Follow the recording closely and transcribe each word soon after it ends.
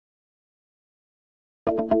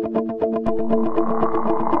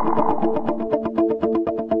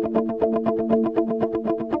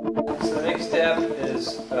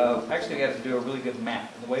Actually, we have to do a really good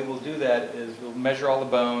map. And the way we'll do that is we'll measure all the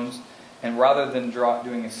bones, and rather than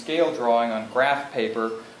doing a scale drawing on graph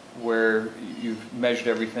paper where you've measured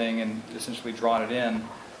everything and essentially drawn it in,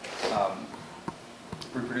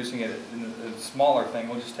 reproducing it in a smaller thing,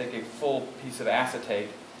 we'll just take a full piece of acetate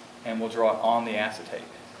and we'll draw it on the acetate.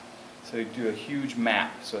 So you do a huge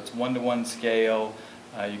map. So it's 1-to-1 scale.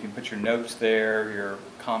 You can put your notes there, your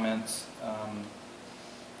comments.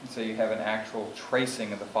 So you have an actual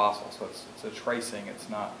tracing of the fossil. So it's a tracing. It's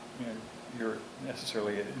not your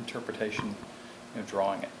necessarily an interpretation,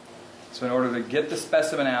 drawing it. So in order to get the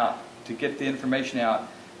specimen out, to get the information out,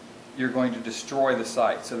 you're going to destroy the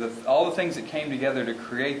site. So all the things that came together to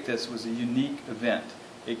create this was a unique event.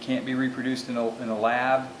 It can't be reproduced in a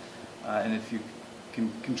lab, and if you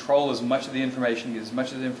can control as much of the information, get as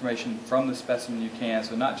much of the information from the specimen you can,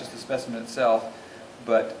 so not just the specimen itself,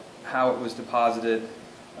 but how it was deposited,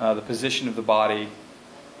 the position of the body.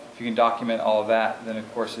 If you can document all of that, then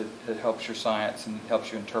of course it helps your science and it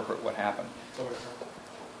helps you interpret what happened.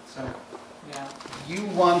 So, you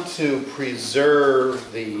want to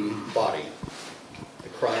preserve the body, the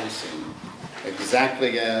crime scene,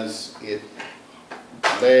 exactly as it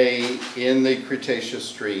lay in the Cretaceous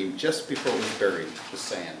stream just before it was buried, the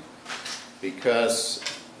sand, because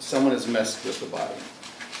someone has messed with the body.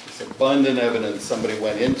 It's abundant evidence somebody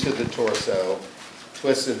went into the torso,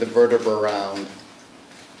 twisted the vertebra around,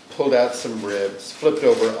 pulled out some ribs, flipped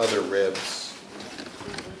over other ribs.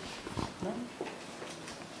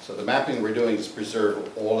 So the mapping we're doing is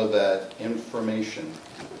preserve all of that information.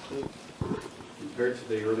 Compared to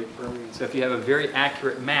the early Permian. So if you have a very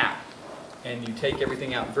accurate map and you take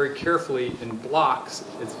everything out very carefully in blocks,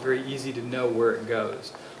 it's very easy to know where it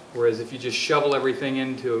goes. Whereas if you just shovel everything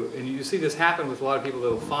into, and you see this happen with a lot of people that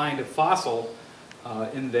will find a fossil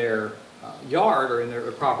in their yard or in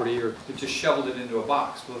their property, or they just shoveled it into a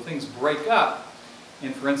box. Well, things break up.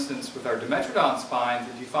 And for instance, with our Dimetrodon spines,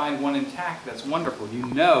 if you find one intact, that's wonderful. You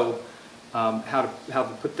know how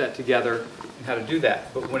to put that together and how to do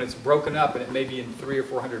that. But when it's broken up and it may be in 300 or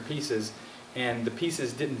 400 pieces, and the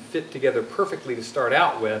pieces didn't fit together perfectly to start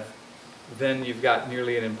out with, then you've got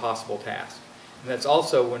nearly an impossible task. And that's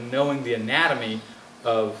also when knowing the anatomy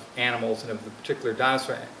of animals and of the particular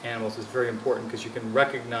dinosaur animals is very important, because you can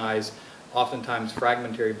recognize oftentimes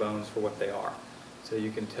fragmentary bones for what they are. So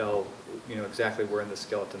you can tell, exactly where in the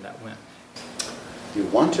skeleton that went. You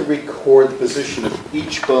want to record the position of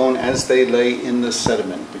each bone as they lay in the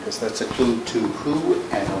sediment, because that's a clue to who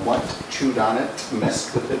and what chewed on it,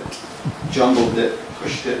 messed with it, jumbled it,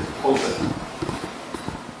 pushed it, pulled it.